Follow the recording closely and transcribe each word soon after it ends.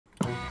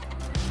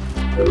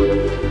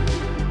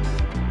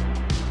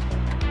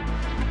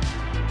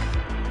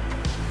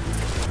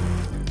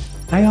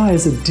AI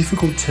is a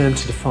difficult term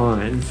to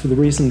define for the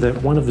reason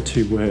that one of the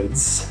two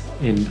words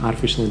in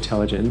artificial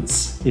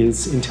intelligence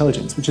is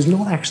intelligence, which is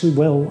not actually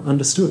well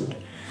understood.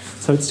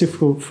 So it's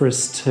difficult for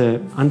us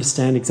to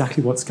understand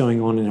exactly what's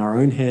going on in our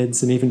own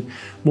heads, and even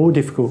more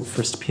difficult for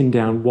us to pin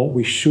down what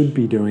we should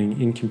be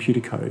doing in computer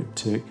code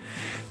to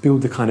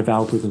build the kind of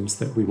algorithms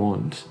that we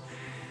want.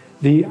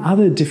 The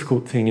other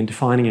difficult thing in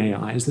defining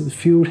AI is that the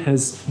field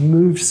has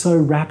moved so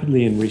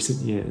rapidly in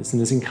recent years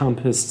and has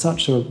encompassed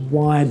such a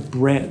wide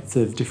breadth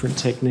of different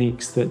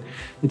techniques that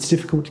it's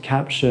difficult to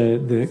capture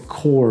the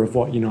core of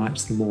what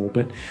unites them all.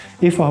 But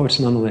if I were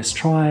to nonetheless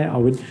try, I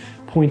would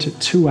point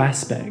at two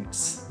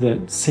aspects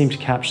that seem to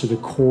capture the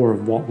core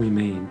of what we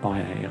mean by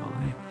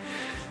AI.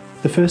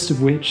 The first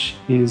of which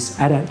is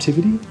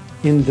adaptivity,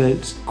 in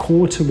that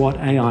core to what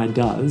AI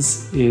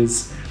does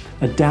is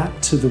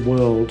adapt to the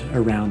world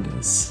around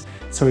us.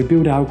 So we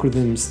build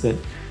algorithms that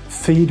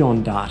feed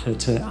on data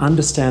to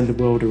understand the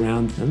world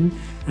around them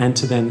and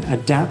to then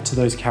adapt to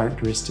those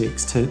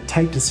characteristics to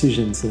take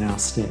decisions in our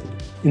stead.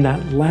 In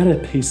that latter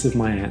piece of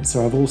my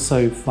answer, I've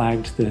also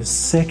flagged the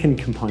second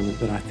component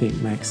that I think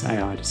makes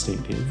AI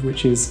distinctive,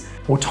 which is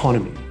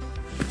autonomy.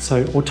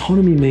 So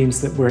autonomy means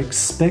that we're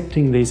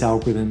expecting these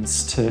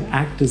algorithms to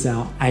act as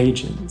our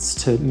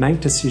agents, to make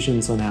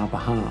decisions on our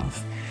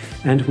behalf.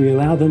 And we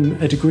allow them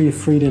a degree of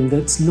freedom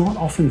that's not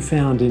often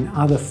found in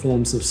other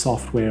forms of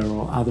software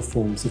or other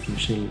forms of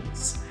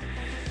machines.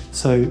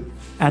 So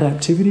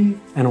adaptivity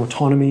and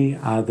autonomy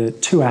are the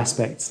two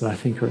aspects that I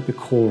think are at the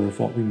core of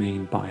what we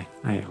mean by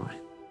AI.